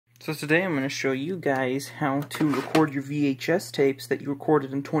So today I'm going to show you guys how to record your VHS tapes that you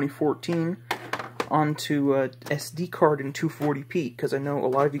recorded in 2014 onto a SD card in 240p, because I know a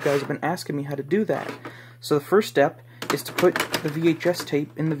lot of you guys have been asking me how to do that. So the first step is to put the VHS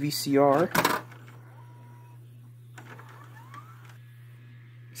tape in the VCR.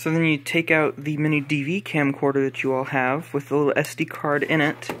 So then you take out the mini DV camcorder that you all have with the little SD card in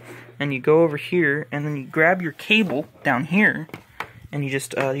it, and you go over here and then you grab your cable down here and you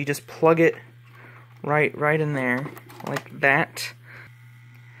just plug it right in there like that.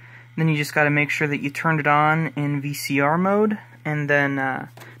 Then you just got to make sure that you turned it on in VCR mode, and then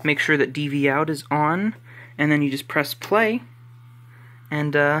make sure that DV out is on, and then you just press play,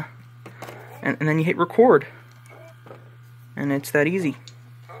 and then you hit record, and it's that easy.